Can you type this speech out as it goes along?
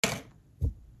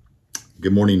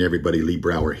Good morning, everybody. Lee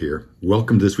Brower here.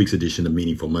 Welcome to this week's edition of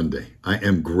Meaningful Monday. I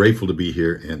am grateful to be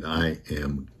here, and I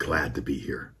am glad to be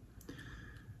here.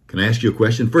 Can I ask you a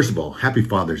question? First of all, happy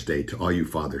Father's Day to all you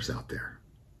fathers out there.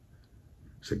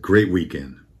 It's a great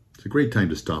weekend. It's a great time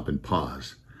to stop and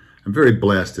pause. I'm very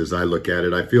blessed as I look at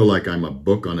it. I feel like I'm a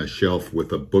book on a shelf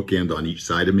with a bookend on each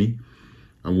side of me.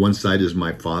 On one side is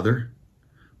my father,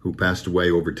 who passed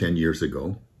away over 10 years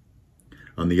ago.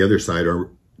 On the other side are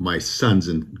my sons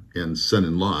and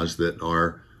son-in-laws that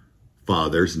are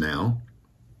fathers now.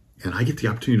 And I get the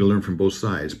opportunity to learn from both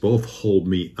sides. Both hold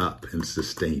me up and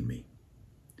sustain me.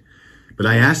 But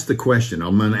I asked the question,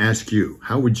 I'm going to ask you,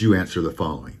 how would you answer the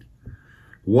following?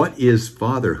 What is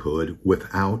fatherhood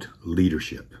without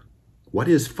leadership? What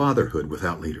is fatherhood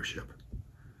without leadership?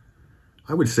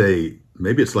 I would say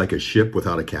maybe it's like a ship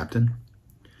without a captain.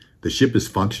 The ship is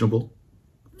functional,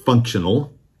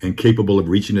 and capable of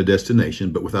reaching a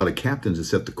destination, but without a captain to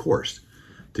set the course,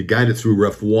 to guide it through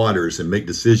rough waters and make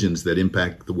decisions that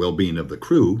impact the well-being of the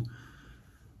crew,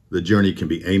 the journey can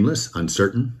be aimless,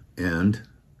 uncertain, and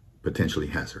potentially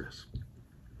hazardous.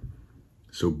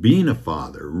 So being a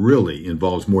father really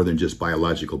involves more than just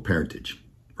biological parentage,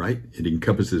 right? It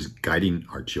encompasses guiding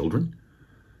our children,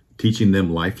 teaching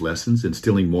them life lessons,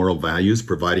 instilling moral values,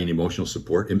 providing emotional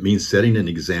support. It means setting an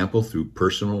example through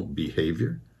personal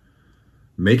behavior,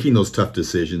 making those tough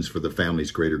decisions for the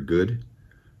family's greater good,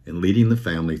 and leading the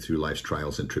family through life's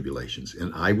trials and tribulations.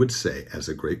 And I would say, as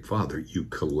a great father, you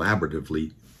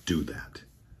collaboratively do that.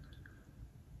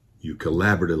 You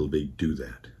collaboratively do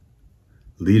that.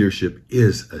 Leadership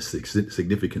is a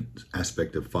significant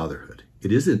aspect of fatherhood.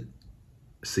 It is a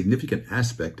significant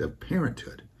aspect of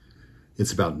parenthood.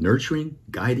 It's about nurturing,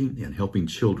 guiding, and helping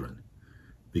children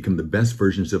become the best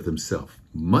versions of themselves,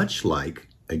 much like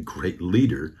a great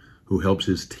leader who helps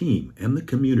his team and the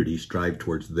community strive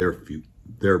towards their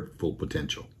full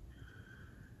potential.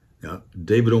 Now,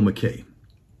 David O. McKay,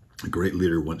 a great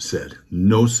leader, once said,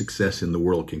 "No success in the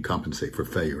world can compensate for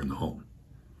failure in the home."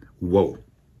 Whoa.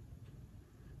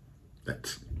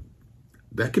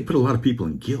 That could put a lot of people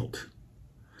in guilt.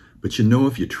 But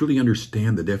if you truly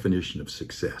understand the definition of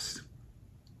success,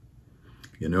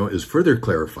 it was further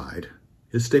clarified.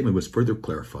 His statement was further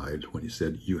clarified when he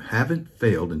said, "You haven't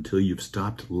failed until you've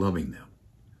stopped loving them."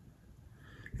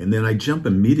 And then I jump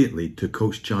immediately to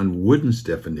Coach John Wooden's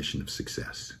definition of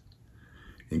success.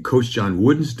 And Coach John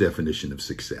Wooden's definition of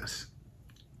success,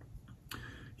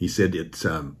 he said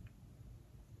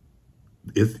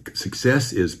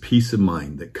success is peace of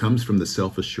mind that comes from the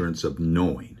self-assurance of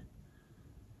knowing.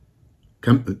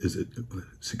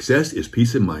 Success is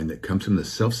peace of mind that comes from the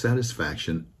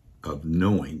self-satisfaction of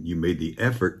knowing you made the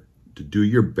effort to do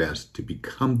your best to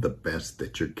become the best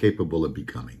that you're capable of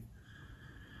becoming.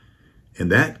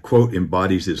 And that quote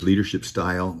embodies his leadership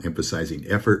style, emphasizing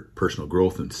effort, personal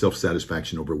growth, and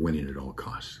self-satisfaction over winning at all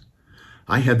costs.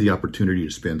 I had the opportunity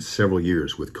to spend several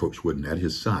years with Coach Wooden at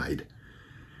his side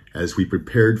as we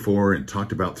prepared for and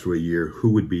talked about through a year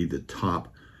who would be the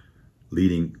top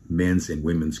leading men's and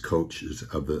women's coaches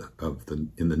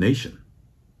in the nation.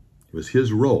 It was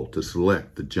his role to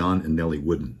select the John and Nellie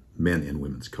Wooden men and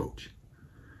women's coach.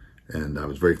 And I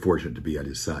was very fortunate to be at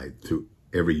his side through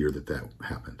every year that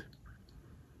happened.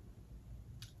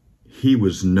 He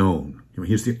was known, he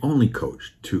was the only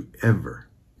coach to ever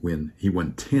win. He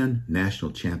won 10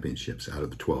 national championships out of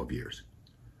the 12 years.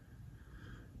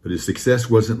 But his success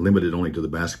wasn't limited only to the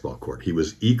basketball court. He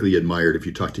was equally admired. If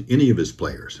you talk to any of his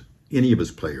players,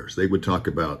 they would talk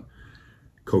about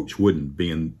Coach Wooden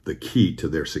being the key to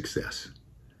their success.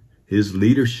 His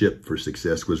leadership for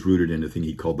success was rooted in a thing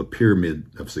he called the pyramid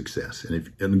of success.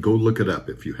 And go look it up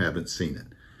if you haven't seen it.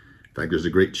 In fact, there's a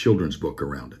great children's book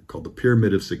around it called The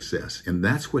Pyramid of Success. And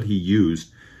that's what he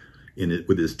used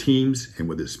with his teams and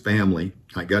with his family.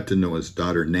 I got to know his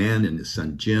daughter Nan and his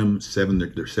son Jim,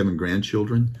 their 7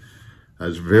 grandchildren. I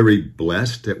was very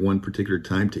blessed at one particular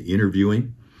time to interview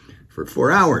him for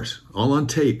 4 hours, all on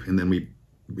tape. And then we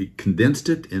condensed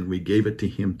it and we gave it to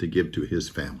him to give to his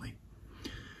family.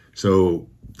 So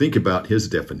think about his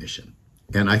definition.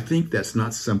 And I think that's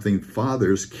not something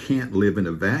fathers can't live in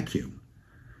a vacuum.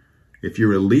 If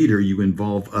you're a leader, you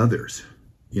involve others.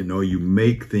 You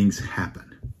make things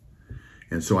happen.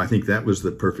 And so I think that was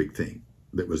the perfect thing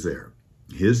that was there.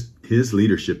 His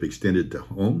leadership extended to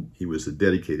home. He was a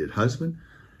dedicated husband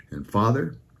and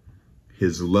father.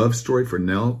 His love story for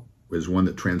Nell was one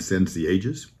that transcends the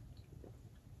ages.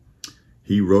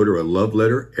 He wrote her a love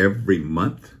letter every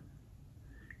month,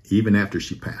 even after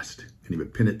she passed, and he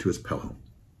would pin it to his pillow.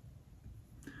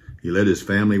 He led his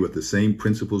family with the same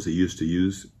principles he used to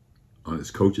use on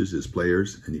his coaches, his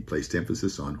players, and he placed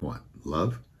emphasis on what?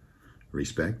 Love,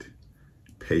 respect,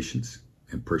 patience,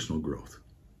 and personal growth.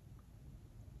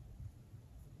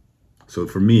 So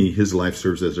for me, his life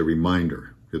serves as a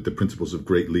reminder that the principles of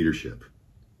great leadership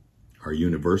are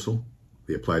universal.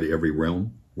 They apply to every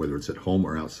realm, whether it's at home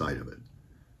or outside of it.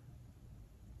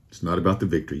 It's not about the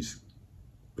victories,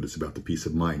 but it's about the peace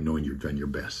of mind, knowing you've done your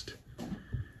best.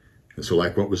 And so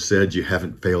like what was said, you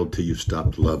haven't failed till you've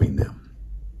stopped loving them.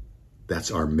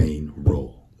 That's our main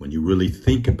role. When you really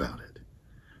think about it,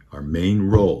 our main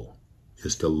role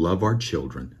is to love our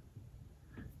children,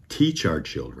 teach our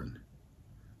children,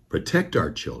 protect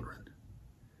our children,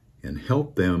 and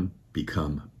help them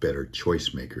become better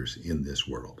choice makers in this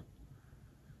world.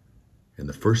 And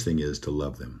the first thing is to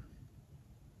love them.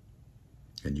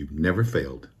 And you've never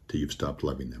failed till you've stopped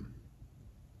loving them.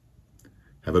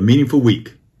 Have a meaningful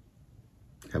week.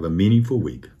 Have a meaningful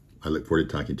week. I look forward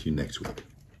to talking to you next week.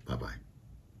 Bye-bye.